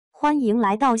欢迎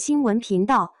来到新闻频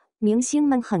道，明星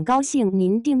们很高兴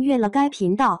您订阅了该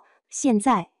频道。现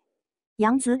在，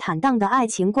杨紫坦荡的爱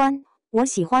情观，我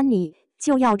喜欢你，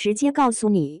就要直接告诉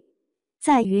你。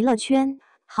在娱乐圈，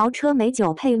豪车美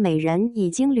酒配美人已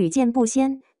经屡见不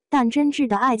鲜，但真挚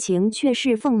的爱情却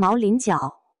是凤毛麟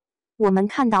角。我们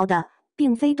看到的，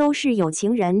并非都是有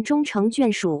情人终成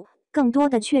眷属，更多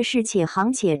的却是且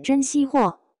行且珍惜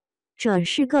货。这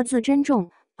是各自珍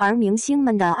重。而明星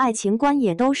们的爱情观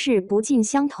也都是不尽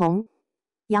相同。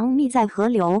杨幂在和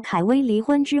刘恺威离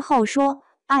婚之后说，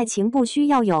爱情不需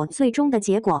要有最终的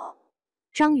结果。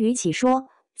张雨绮说，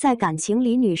在感情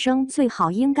里女生最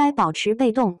好应该保持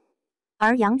被动。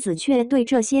而杨紫却对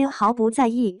这些毫不在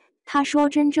意，她说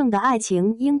真正的爱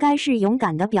情应该是勇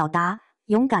敢的表达，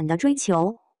勇敢的追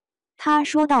求。她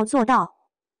说到做到。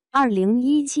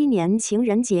2017年情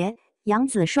人节，杨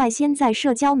紫率先在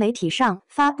社交媒体上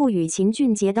发布与秦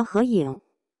俊杰的合影，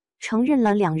承认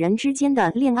了两人之间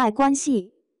的恋爱关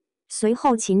系。随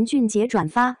后秦俊杰转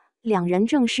发，两人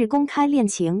正式公开恋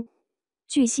情。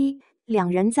据悉，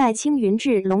两人在青云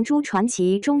志龙珠传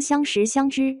奇中相识相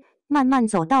知，慢慢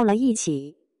走到了一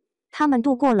起。他们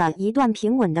度过了一段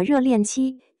平稳的热恋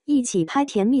期，一起拍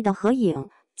甜蜜的合影，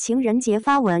情人节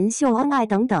发文秀恩爱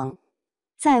等等。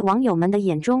在网友们的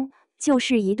眼中，就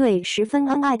是一对十分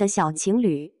恩爱的小情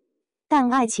侣，但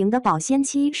爱情的保鲜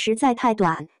期实在太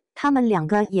短，他们两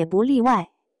个也不例外。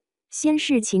先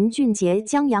是秦俊杰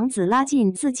将杨紫拉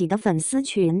进自己的粉丝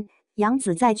群，杨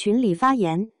紫在群里发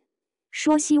言，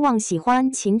说希望喜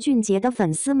欢秦俊杰的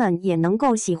粉丝们也能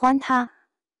够喜欢他。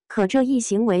可这一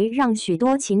行为让许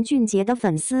多秦俊杰的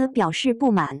粉丝表示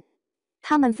不满，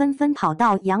他们纷纷跑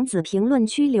到杨紫评论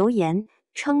区留言，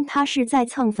称他是在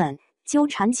蹭粉，纠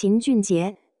缠秦俊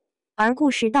杰。而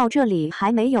故事到这里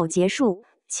还没有结束，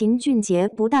秦俊杰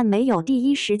不但没有第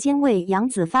一时间为杨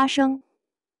紫发声，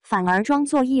反而装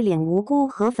作一脸无辜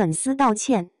和粉丝道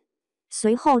歉。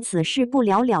随后此事不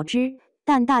了了之，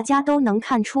但大家都能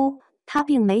看出，他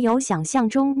并没有想象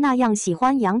中那样喜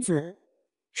欢杨紫。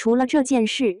除了这件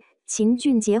事，秦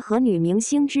俊杰和女明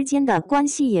星之间的关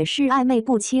系也是暧昧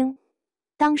不清。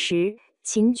当时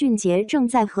秦俊杰正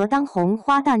在和当红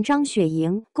花旦张雪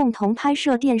迎共同拍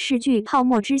摄电视剧《泡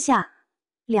沫之夏》，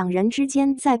两人之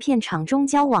间在片场中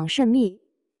交往甚密。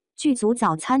剧组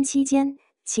早餐期间，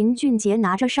秦俊杰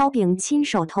拿着烧饼亲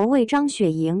手投喂张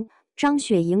雪迎，张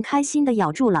雪迎开心地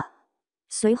咬住了。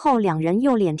随后两人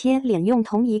又脸贴脸用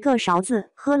同一个勺子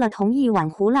喝了同一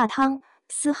碗胡辣汤，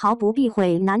丝毫不避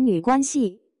讳男女关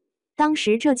系。当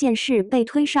时这件事被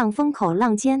推上风口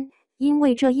浪尖，因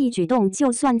为这一举动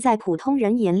就算在普通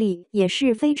人眼里也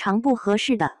是非常不合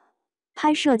适的。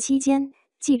拍摄期间，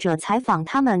记者采访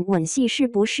他们吻戏是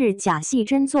不是假戏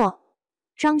真做，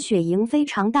张雪迎非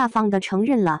常大方地承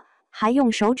认了，还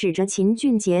用手指着秦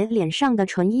俊杰脸上的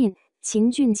唇印，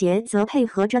秦俊杰则配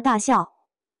合着大笑。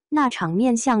那场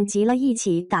面像极了一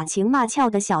起打情骂俏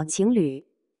的小情侣，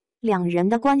两人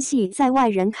的关系在外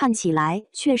人看起来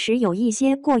确实有一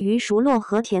些过于熟络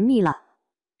和甜蜜了。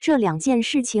这两件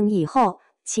事情以后，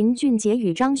秦俊杰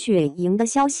与张雪迎的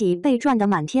消息被传得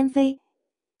满天飞。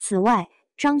此外，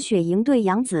张雪迎对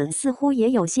杨紫似乎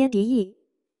也有些敌意。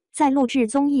在录制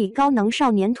综艺《高能少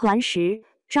年团》时，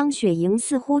张雪迎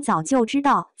似乎早就知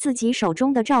道自己手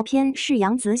中的照片是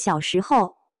杨紫小时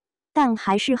候，但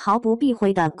还是毫不避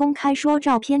讳地公开说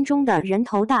照片中的人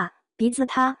头大、鼻子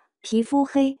塌、皮肤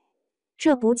黑，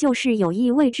这不就是有意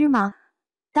为之吗？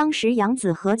当时杨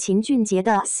紫和秦俊杰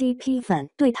的 CP 粉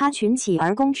对他群起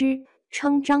而攻之，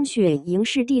称张雪迎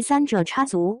是第三者插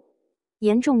足，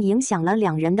严重影响了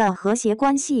两人的和谐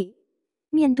关系。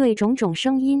面对种种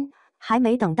声音，还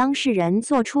没等当事人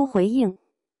做出回应，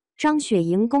张雪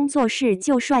迎工作室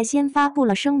就率先发布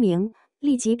了声明，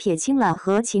立即撇清了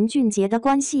和秦俊杰的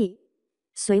关系。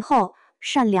随后，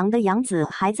善良的杨紫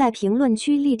还在评论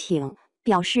区力挺，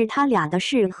表示他俩的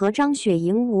事和张雪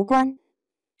迎无关。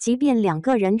即便两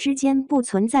个人之间不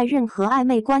存在任何暧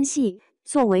昧关系，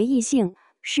作为异性，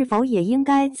是否也应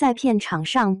该在片场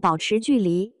上保持距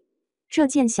离？这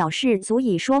件小事足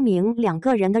以说明两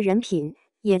个人的人品，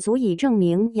也足以证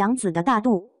明杨紫的大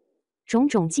度。种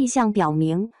种迹象表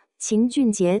明，秦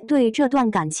俊杰对这段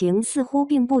感情似乎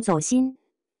并不走心，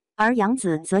而杨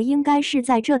紫则应该是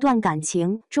在这段感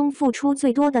情中付出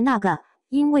最多的那个，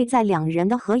因为在两人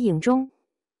的合影中，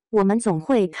我们总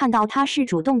会看到他是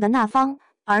主动的那方。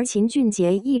而秦俊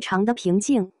杰异常的平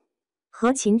静。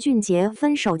和秦俊杰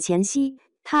分手前夕，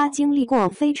他经历过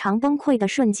非常崩溃的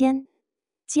瞬间，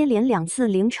接连2次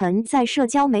凌晨在社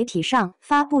交媒体上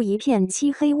发布一片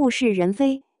漆黑物是人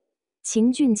非。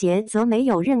秦俊杰则没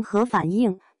有任何反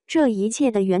应，这一切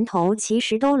的源头其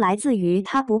实都来自于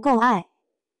他不够爱。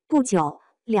不久，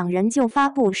两人就发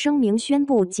布声明宣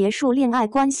布结束恋爱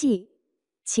关系。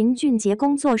秦俊杰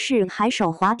工作室还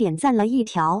手滑点赞了一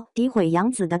条诋毁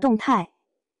杨紫的动态，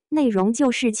内容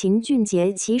就是秦俊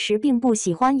杰其实并不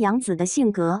喜欢杨紫的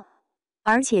性格，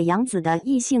而且杨紫的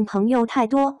异性朋友太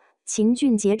多，秦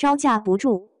俊杰招架不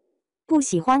住，不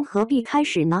喜欢何必开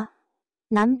始呢？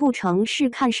难不成是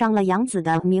看上了杨紫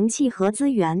的名气和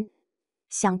资源，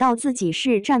想到自己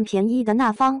是占便宜的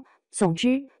那方？总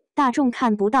之，大众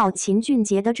看不到秦俊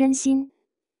杰的真心。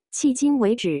迄今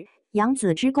为止，杨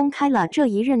紫只公开了这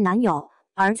一任男友，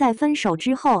而在分手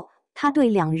之后，她对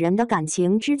两人的感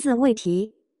情只字未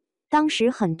提。当时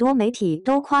很多媒体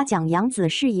都夸奖杨紫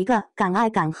是一个敢爱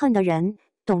敢恨的人，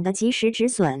懂得及时止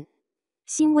损。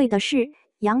欣慰的是，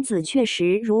杨紫确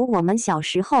实如我们小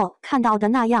时候看到的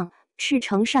那样赤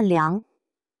诚善良，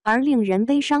而令人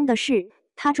悲伤的是，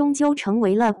她终究成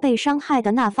为了被伤害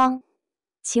的那方。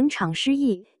情场失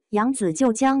意，杨紫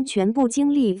就将全部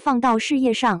精力放到事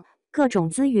业上，各种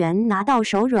资源拿到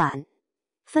手软。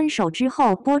分手之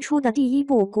后播出的第一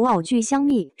部古偶剧《香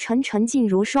蜜沉沉烬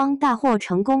如霜》大获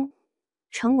成功，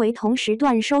成为同时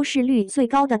段收视率最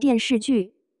高的电视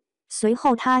剧。随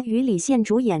后她与李现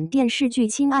主演电视剧《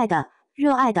亲爱的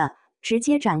热爱的》，直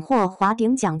接斩获华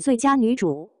鼎奖最佳女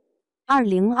主。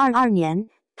2022年，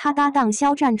她搭档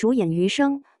肖战主演《余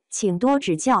生》，请多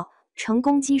指教，成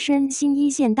功跻身新一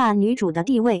线大女主的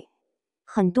地位。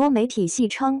很多媒体戏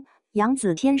称杨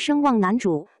紫天生旺男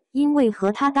主，因为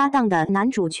和她搭档的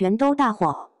男主全都大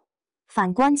火。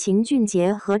反观秦俊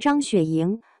杰和张雪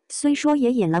迎，虽说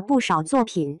也演了不少作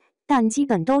品，但基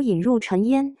本都引入尘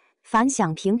烟，反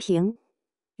响平平。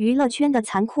娱乐圈的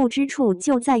残酷之处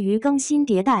就在于更新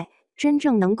迭代，真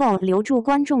正能够留住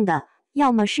观众的，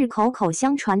要么是口口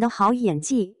相传的好演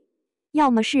技，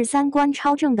要么是三观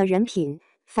超正的人品，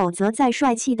否则再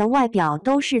帅气的外表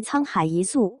都是沧海一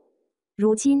粟。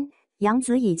如今，杨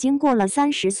紫已经过了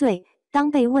30岁，当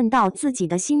被问到自己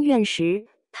的心愿时，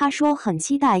她说很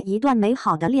期待一段美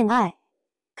好的恋爱。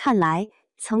看来，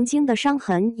曾经的伤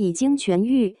痕已经痊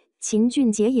愈，秦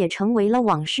俊杰也成为了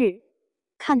往事。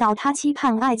看到他期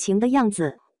盼爱情的样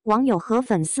子，网友和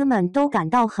粉丝们都感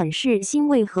到很是欣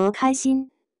慰和开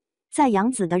心。在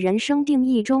杨紫的人生定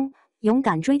义中，勇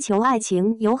敢追求爱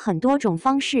情有很多种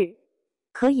方式，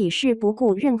可以是不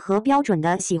顾任何标准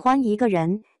的喜欢一个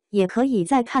人，也可以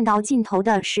在看到尽头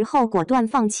的时候果断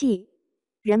放弃。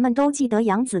人们都记得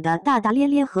杨紫的大大咧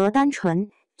咧和单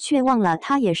纯，却忘了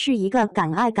她也是一个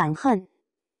敢爱敢恨，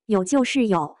有就是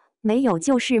有，没有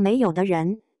就是没有的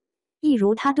人。一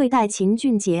如她对待秦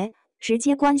俊杰，直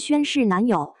接官宣是男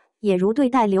友，也如对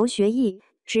待刘学义，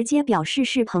直接表示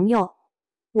是朋友。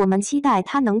我们期待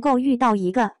她能够遇到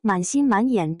一个满心满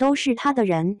眼都是她的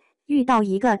人，遇到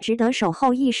一个值得守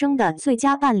候一生的最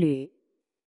佳伴侣。